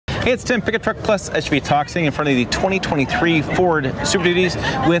Hey, it's Tim, Pickup Truck Plus SUV Talk, sitting in front of the 2023 Ford Super Duties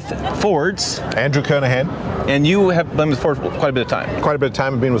with Ford's Andrew Kernahan. And you have been with Ford for quite a bit of time. Quite a bit of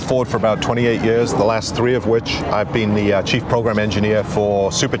time. I've been with Ford for about 28 years, the last 3 of which I've been the Chief Program Engineer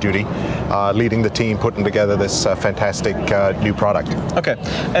for Super Duty, leading the team, putting together this fantastic new product. Okay,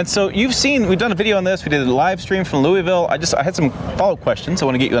 and so you've seen, we've done a video on this, we did a live stream from Louisville. I had some follow-up questions. I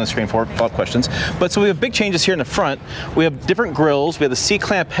want to get you on the screen for follow-up questions. But so we have big changes here in the front. We have different grills. We have the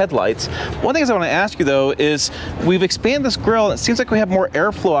C-clamp headlights. One thing I want to ask you though is we've expanded this grill and it seems like we have more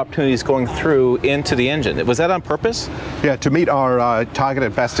airflow opportunities going through into the engine. Was that on purpose? Yeah, to meet our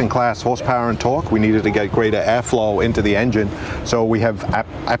targeted best-in-class horsepower and torque, we needed to get greater airflow into the engine. So we have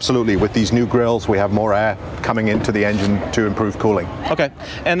absolutely, with these new grills, we have more air coming into the engine to improve cooling. Okay,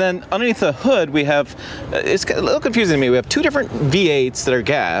 and then underneath the hood we have, it's a little confusing to me, we have 2 different V8s that are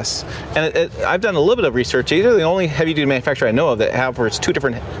gas, and I've done a little bit of research. These are the only heavy-duty manufacturer I know of that have where it's 2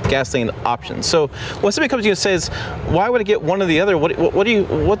 different gasoline options. So when somebody comes to you and says, why would I get one or the other?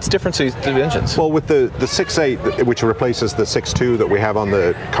 What's the difference in these 2 engines? Well, with the 6.8, which replaces the 6.2 that we have on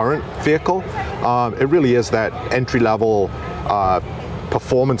the current vehicle, it really is that entry-level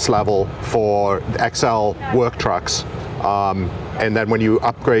performance level for XL work trucks. And then when you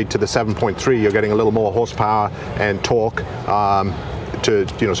upgrade to the 7.3, you're getting a little more horsepower and torque.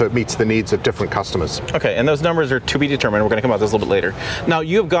 So it meets the needs of different customers. Okay, and those numbers are to be determined. We're going to come about this a little bit later. Now,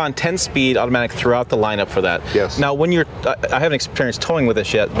 you have gone 10-speed automatic throughout the lineup for that. Yes. Now, when you're, I haven't experienced towing with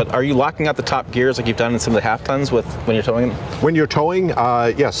this yet, but are you locking out the top gears like you've done in some of the half tons with when you're towing? When you're towing,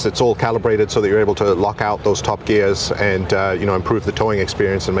 yes, it's all calibrated so that you're able to lock out those top gears and improve the towing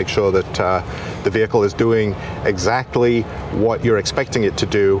experience and make sure that the vehicle is doing exactly what you're expecting it to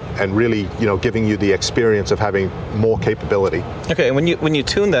do, and really, giving you the experience of having more capability. Okay, and when you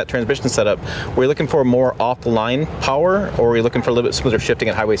tune that transmission setup, were you looking for more off-the-line power, or were you looking for a little bit smoother shifting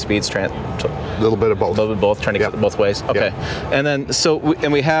at highway speeds? A little bit of both. A little bit of both, trying to get it both ways. Okay, and then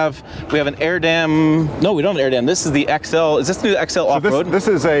we have an air dam. No, we don't have an air dam. This is the XL. Is this the new XL off-road? This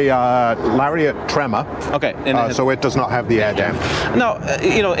is a Lariat Tremor. Okay, so it does not have the air dam. Now,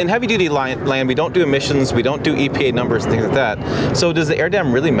 in heavy-duty land, we don't do emissions, we don't do EPA numbers and things like that. So does the air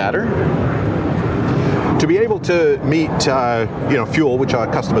dam really matter? To be able to meet fuel, which our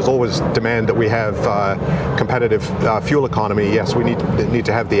customers always demand that we have competitive fuel economy, yes, we need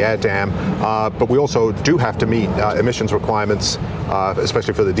to have the air dam, but we also do have to meet emissions requirements,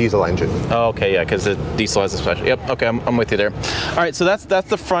 especially for the diesel engine. Oh, okay, yeah, because the diesel has a special. Yep, okay, I'm with you there. All right, so that's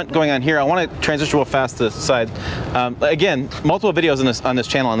the front going on here. I want to transition real fast to the side. Again, multiple videos on this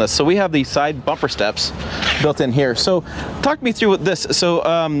channel on this. So we have the side bumper steps built in here. So talk me through this. So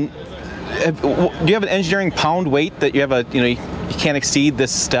do you have an engineering pound weight that you have you can't exceed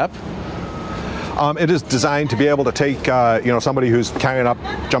this step? It is designed to be able to take somebody who's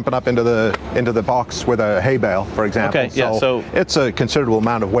jumping up into the box with a hay bale, for example. Okay, yeah, so it's a considerable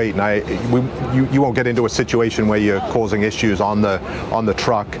amount of weight, and you won't get into a situation where you're causing issues on the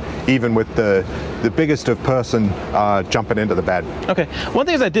truck, even with the biggest of person jumping into the bed. Okay. One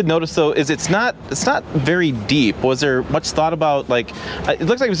thing I did notice though is it's not very deep. Was there much thought about, like, it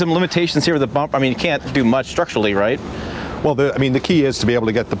looks like there's some limitations here with the bump. I mean, you can't do much structurally, right? Well, the key is to be able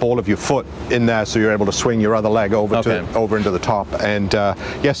to get the ball of your foot in there so you're able to swing your other leg over into the top. And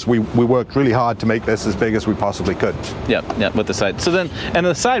yes, we worked really hard to make this as big as we possibly could. Yeah, with the side. So then, and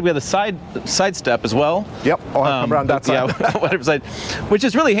the side, we have the side step as well. Yep, I'll come around that side. Yeah, whatever side, which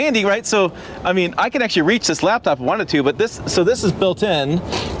is really handy, right? So, I mean, I can actually reach this laptop if I wanted to, but this is built in,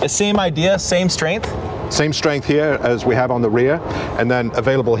 the same idea, same strength. Same strength here as we have on the rear, and then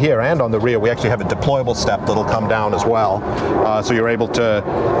available here and on the rear, we actually have a deployable step that'll come down as well. So you're able to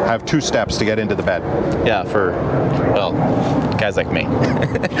have 2 steps to get into the bed. Yeah, for, well, guys like me.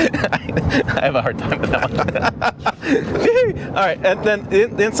 I have a hard time with that one. All right, and then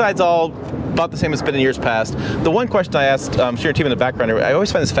the inside's all about the same as it's been in years past. The one question I asked your team in the background, I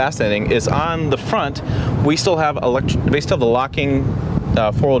always find this fascinating, is on the front, we still have the locking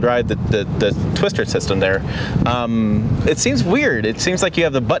 4-wheel drive, the twister system there. It seems weird. It seems like you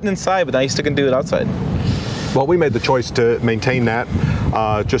have the button inside, but now you still can do it outside. Well, we made the choice to maintain that,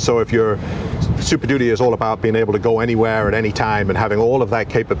 just so if you're Super Duty is all about being able to go anywhere at any time and having all of that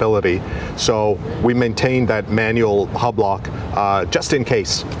capability. So we maintained that manual hub lock just in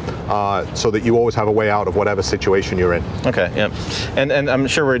case, so that you always have a way out of whatever situation you're in. Okay, yeah. And I'm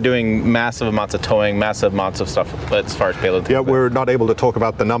sure we're doing massive amounts of towing, massive amounts of stuff as far as payload. Yeah, we're not able to talk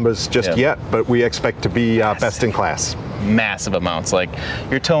about the numbers just yet, but we expect to be best in class. massive amounts. Like,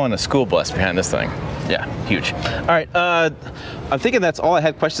 you're towing a school bus behind this thing. Yeah, huge. All right, I'm thinking that's all I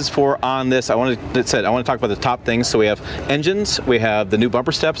had questions for on this. I want to talk about the top things. So we have engines, we have the new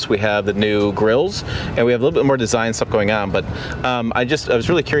bumper steps, we have the new grills, and we have a little bit more design stuff going on. But I was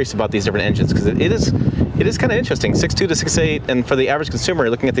really curious about these different engines, because it is kind of interesting. 6.2 to 6.8, and for the average consumer,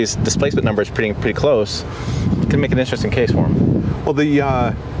 looking at these displacement numbers pretty close, it can make an interesting case for them. Well,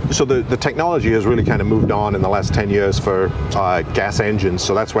 the technology has really kind of moved on in the last 10 years for gas engines,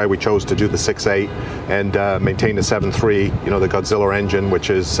 so that's why we chose to do the 6.8 and maintain the 7.3, the Godzilla engine, which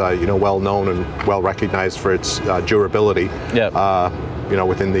is well known and well recognized for its durability. Yep.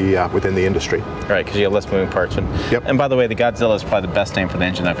 Within the industry. Right, because you have less moving parts. Yep. And by the way, the Godzilla is probably the best name for the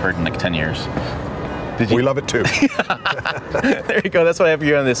engine I've heard in like 10 years. We love it too. There you go. That's what I have for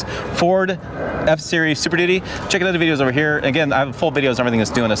you on this Ford F-Series Super Duty. Check out the videos over here. Again, I have full videos of everything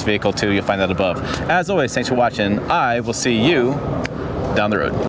that's new in this vehicle too. You'll find that above. As always, thanks for watching. I will see you down the road.